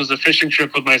prize was a fishing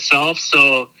trip with myself.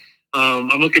 So I'm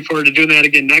looking forward to doing that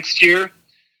again next year.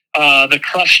 The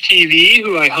Crush TV,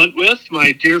 who I hunt with,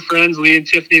 my dear friends Lee and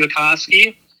Tiffany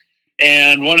McCoskey,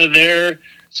 and one of their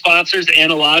sponsors,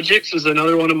 Analogics, is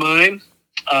another one of mine.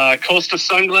 Costa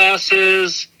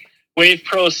Sunglasses, Wave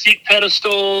Pro seat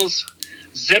pedestals.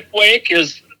 Zip Wake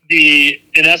is the,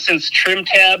 in essence, trim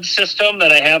tab system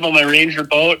that I have on my Ranger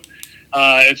boat.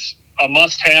 It's a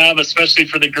must-have, especially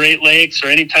for the Great Lakes, or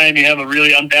anytime you have a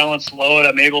really unbalanced load.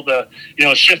 I'm able to,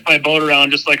 shift my boat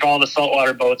around just like all the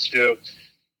saltwater boats do.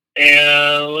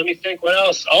 And let me think, what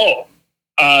else?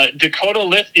 Dakota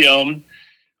Lithium.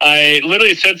 I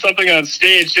literally said something on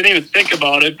stage, didn't even think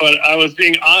about it, but I was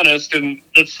being honest, and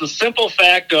it's the simple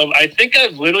fact of I think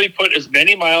I've literally put as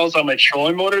many miles on my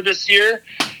trolling motor this year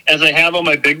as I have on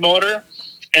my big motor,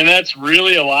 and that's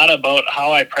really a lot about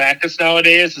how I practice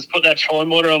nowadays, is put that trolling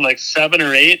motor on like 7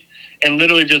 or 8 and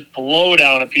literally just blow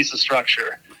down a piece of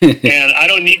structure. And I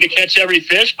don't need to catch every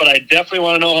fish, but I definitely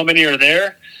want to know how many are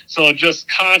there. So just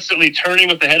constantly turning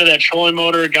with the head of that trolling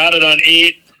motor, got it on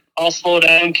 8, I'll slow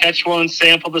down, catch one,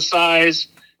 sample the size,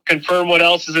 confirm what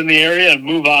else is in the area, and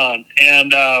move on.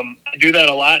 And I do that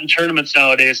a lot in tournaments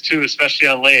nowadays too, especially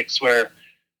on lakes, where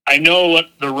I know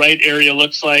what the right area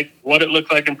looks like, what it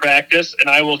looked like in practice, and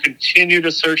I will continue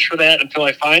to search for that until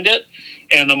I find it.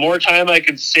 And the more time I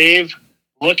can save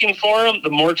looking for them,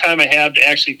 the more time I have to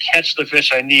actually catch the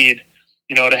fish I need,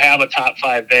 to have a top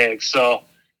 5 bag. So,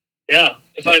 yeah,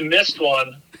 if I missed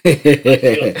one, I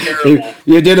feel terrible.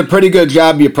 You did a pretty good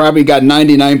job. You probably got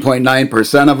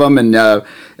 99.9% of them,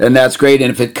 and that's great.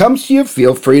 And if it comes to you,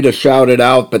 feel free to shout it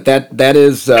out. But that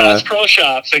is Bass Pro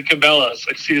Shops and Cabela's.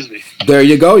 Excuse me. There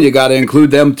you go. You got to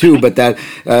include them too. But that,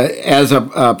 as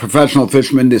a professional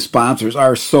fisherman, the sponsors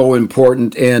are so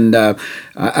important, and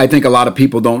I think a lot of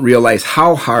people don't realize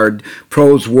how hard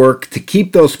pros work to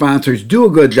keep those sponsors. Do a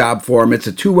good job for them. It's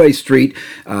a two-way street.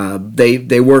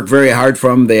 They work very hard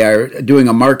for them. They are doing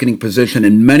a marketing position,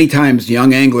 and many times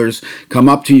young anglers come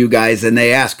up to you guys and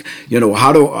they ask,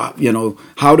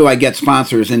 how do I get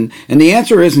sponsors? And the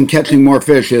answer isn't catching more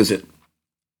fish, is it?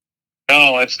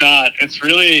 No, it's not. It's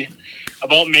really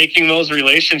about making those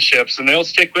relationships, and they'll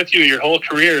stick with you your whole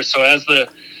career. So as the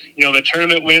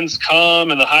tournament wins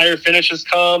come and the higher finishes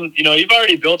come, you've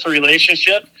already built a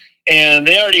relationship, and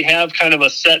they already have kind of a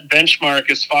set benchmark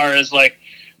as far as like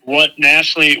what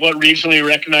regionally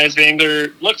recognized angler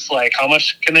looks like. How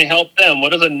much can they help them?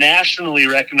 What does a nationally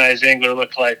recognized angler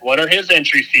look like? What are his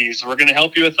entry fees? We're going to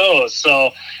help you with those.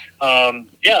 So,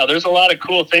 there's a lot of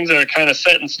cool things that are kind of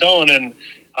set in stone, and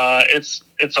it's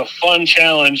a fun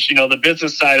challenge, the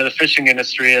business side of the fishing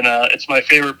industry, and it's my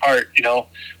favorite part,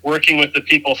 working with the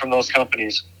people from those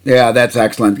companies. Yeah, that's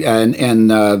excellent. And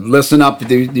listen up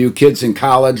to you kids in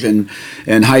college and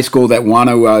high school that want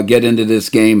to get into this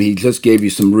game. He just gave you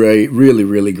some really, really,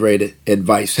 really great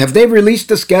advice. Have they released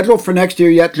the schedule for next year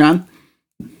yet, John?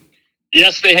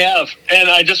 Yes, they have. And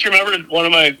I just remembered one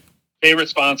of my favorite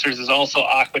sponsors is also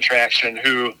Aquatraction,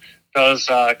 who does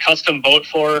custom boat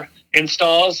floor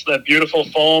installs, that beautiful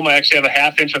foam. I actually have a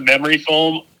 1/2 inch of memory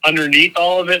foam underneath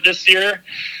all of it this year.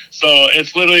 So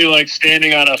it's literally like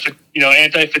standing on a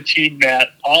anti-fatigue mat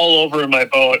all over my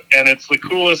boat, and it's the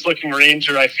coolest looking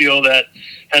Ranger I feel that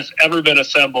has ever been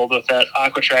assembled with that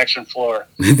Aquatraction floor.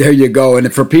 There you go.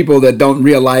 And for people that don't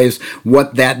realize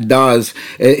what that does,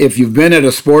 if you've been at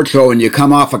a sports show and you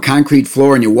come off a concrete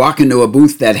floor and you walk into a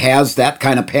booth that has that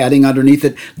kind of padding underneath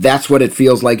it, that's what it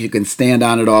feels like. You can stand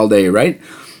on it all day, right?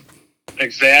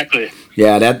 Exactly.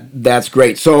 Yeah, that's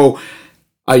great. So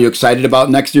are you excited about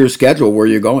next year's schedule? Where are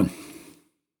you going?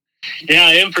 Yeah,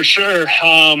 I am for sure.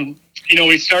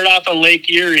 We start off on Lake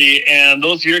Erie, and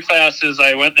those year classes,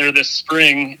 I went there this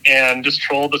spring and just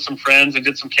trolled with some friends and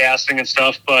did some casting and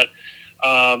stuff. But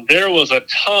there was a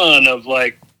ton of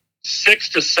like 6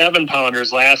 to 7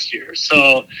 pounders last year.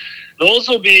 So those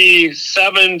will be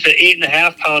 7 to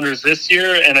 8.5 pounders this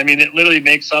year. And I mean, it literally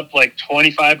makes up like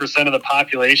 25% of the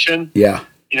population. Yeah.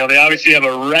 They obviously have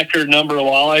a record number of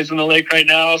walleyes in the lake right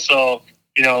now. So,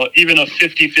 even a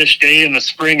 50 fish day in the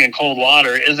spring in cold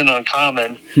water isn't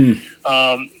uncommon.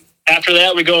 After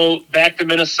that, we go back to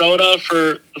Minnesota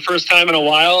for the first time in a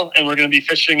while, and we're going to be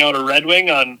fishing out of Red Wing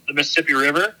on the Mississippi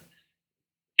River.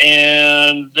 And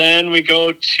And then we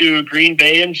go to Green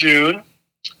Bay in June.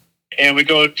 And we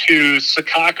go to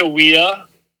Sakakawea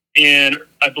in,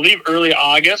 I believe, early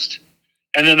August.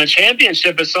 And then the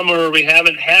championship is somewhere where we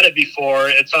haven't had it before.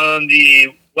 It's on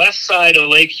the west side of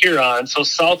Lake Huron, so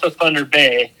south of Thunder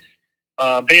Bay.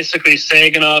 Basically,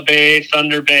 Saginaw Bay,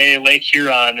 Thunder Bay, Lake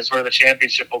Huron is where the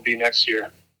championship will be next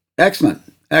year. Excellent.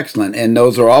 Excellent. And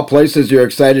those are all places you're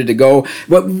excited to go.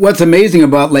 What's amazing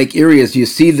about Lake Erie is you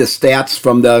see the stats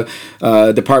from the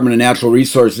Department of Natural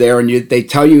Resources there, and they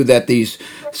tell you that these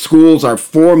schools are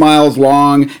 4 miles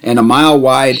long and a mile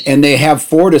wide, and they have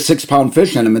 4 to 6 pound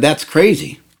fish in them, and that's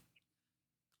crazy.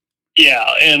 Yeah,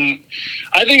 and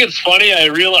I think it's funny.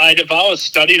 I've always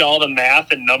studied all the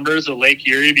math and numbers of Lake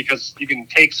Erie because you can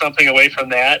take something away from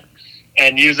that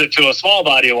and use it to a small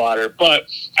body of water. But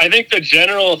I think the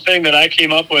general thing that I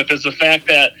came up with is the fact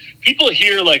that people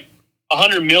hear like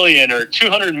 100 million or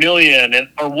 200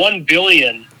 million or 1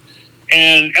 billion,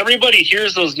 and everybody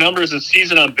hears those numbers and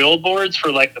sees it on billboards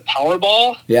for like the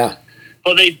Powerball. Yeah.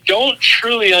 But they don't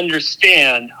truly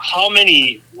understand how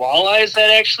many walleyes that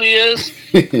actually is.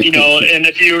 And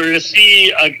if you were to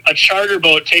see a charter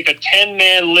boat take a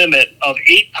 10-man limit of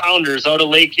 8-pounders out of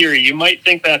Lake Erie, you might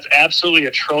think that's absolutely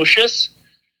atrocious.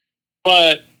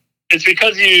 But it's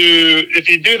because if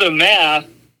you do the math,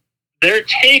 their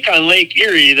take on Lake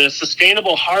Erie, the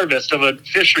sustainable harvest of a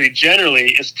fishery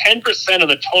generally, is 10% of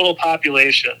the total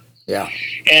population. Yeah.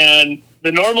 And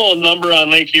the normal number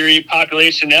on Lake Erie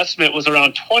population estimate was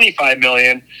around 25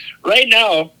 million. Right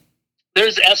now,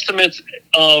 there's estimates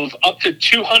of up to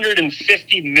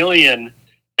 250 million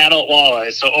adult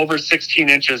walleyes, so over 16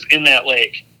 inches in that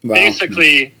lake. Wow.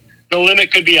 Basically, the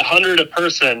limit could be 100 a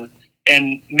person,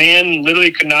 and man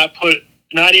literally could not put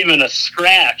not even a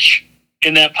scratch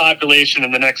in that population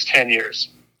in the next 10 years.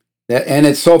 And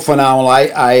it's so phenomenal.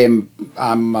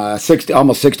 I'm 60,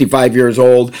 almost 65 years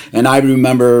old, and I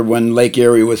remember when Lake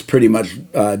Erie was pretty much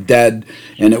dead,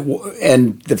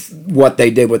 and what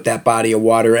they did with that body of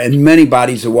water, and many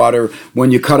bodies of water.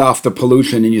 When you cut off the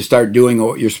pollution and you start doing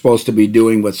what you're supposed to be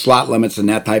doing with slot limits and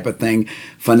that type of thing,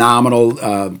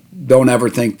 phenomenal. Don't ever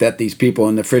think that these people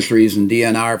in the fisheries and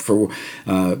DNR for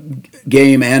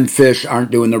game and fish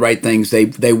aren't doing the right things.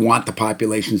 They want the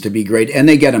populations to be great, and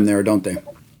they get them there, don't they?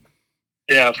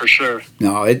 Yeah, for sure.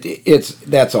 No,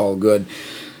 that's all good.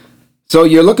 So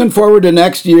you're looking forward to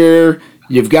next year.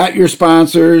 You've got your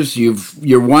sponsors.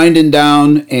 You're winding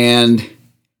down. And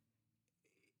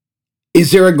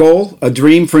is there a goal, a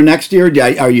dream for next year?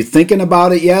 Are you thinking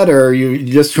about it yet, or are you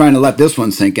just trying to let this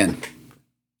one sink in?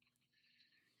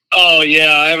 Oh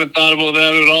yeah, I haven't thought about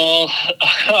that at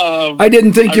all. I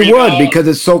didn't think you would because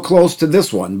it's so close to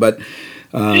this one, but.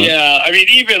 Yeah, I mean,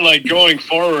 even like going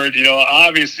forward,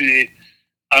 obviously.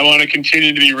 I want to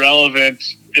continue to be relevant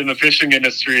in the fishing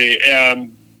industry.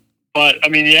 But I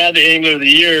mean, the Angler of the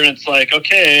Year, and it's like,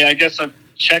 okay, I guess I've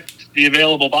checked the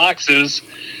available boxes.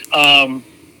 I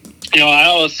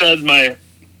always said my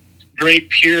great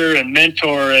peer and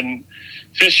mentor and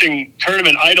fishing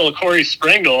tournament idol, Corey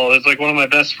Sprengel, is like one of my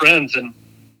best friends. And,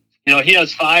 he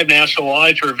has 5 National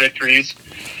Walleye Tour victories.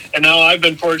 And now I've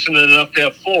been fortunate enough to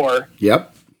have 4.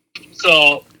 Yep.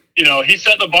 So, he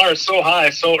set the bar so high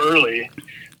so early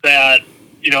that,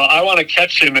 I want to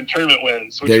catch him in tournament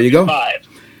wins, which there you go. 5.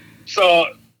 So,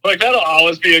 that'll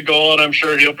always be a goal, and I'm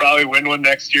sure he'll probably win one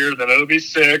next year. Then it'll be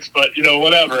 6, but,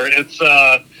 whatever.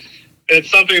 It's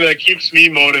something that keeps me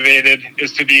motivated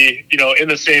is to be, in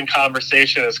the same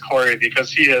conversation as Corey,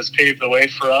 because he has paved the way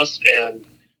for us. And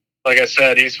like I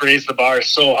said, he's raised the bar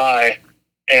so high.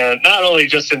 And not only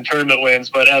just in tournament wins,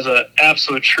 but as an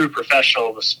absolute true professional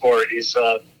of the sport. He's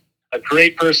a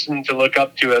great person to look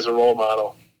up to as a role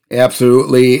model.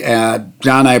 Absolutely.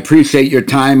 John, I appreciate your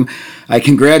time. I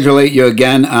congratulate you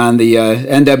again on the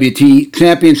NWT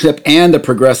Championship and the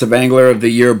Progressive Angler of the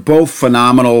Year. Both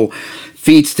phenomenal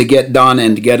feats to get done,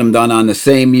 and to get them done on the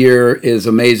same year is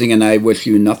amazing, and I wish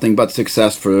you nothing but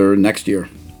success for next year.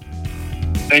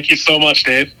 Thank you so much,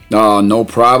 Dave. Oh, no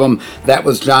problem. That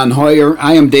was John Hoyer.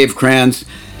 I am Dave Kranz.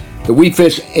 The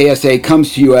WeFishASA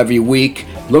comes to you every week.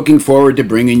 Looking forward to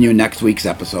bringing you next week's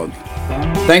episode.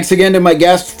 Thanks again to my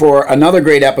guest for another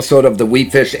great episode of the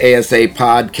WeFishASA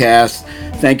podcast.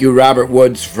 Thank you, Robert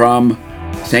Woods from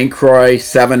StCroix,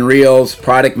 SEVIIN Reels,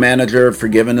 product manager, for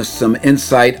giving us some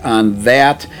insight on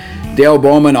that. Dale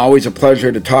Bowman, always a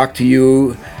pleasure to talk to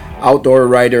you. Outdoor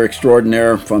writer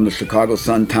extraordinaire from the Chicago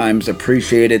Sun-Times.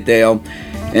 Appreciate it, Dale.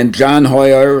 And John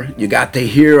Hoyer, you got to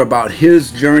hear about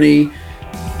his journey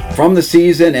from the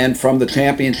season and from the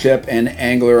championship and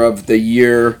Angler of the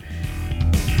Year.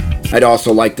 I'd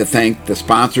also like to thank the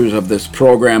sponsors of this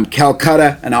program,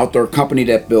 Calcutta, an outdoor company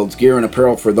that builds gear and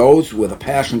apparel for those with a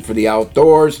passion for the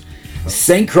outdoors,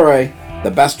 StCroix,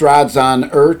 the best rods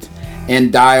on earth,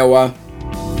 and Daiwa.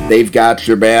 They've got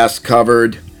your bass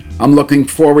covered. I'm looking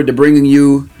forward to bringing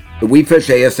you the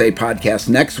WeFishASA podcast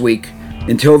next week.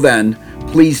 Until then,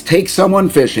 please take someone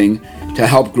fishing to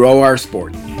help grow our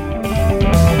sport.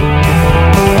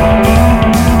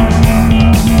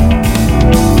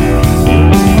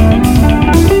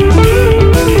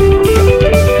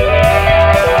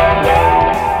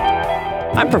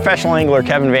 I'm professional angler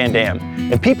Kevin Van Dam,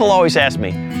 and people always ask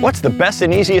me, what's the best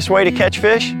and easiest way to catch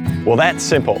fish? Well, that's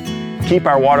simple. Keep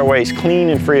our waterways clean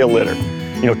and free of litter.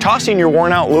 You know, tossing your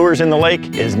worn out lures in the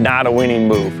lake is not a winning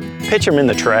move. Pitch them in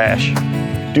the trash.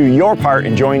 Do your part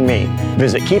and join me.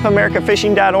 Visit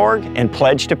keepamericafishing.org and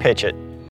pledge to pitch it.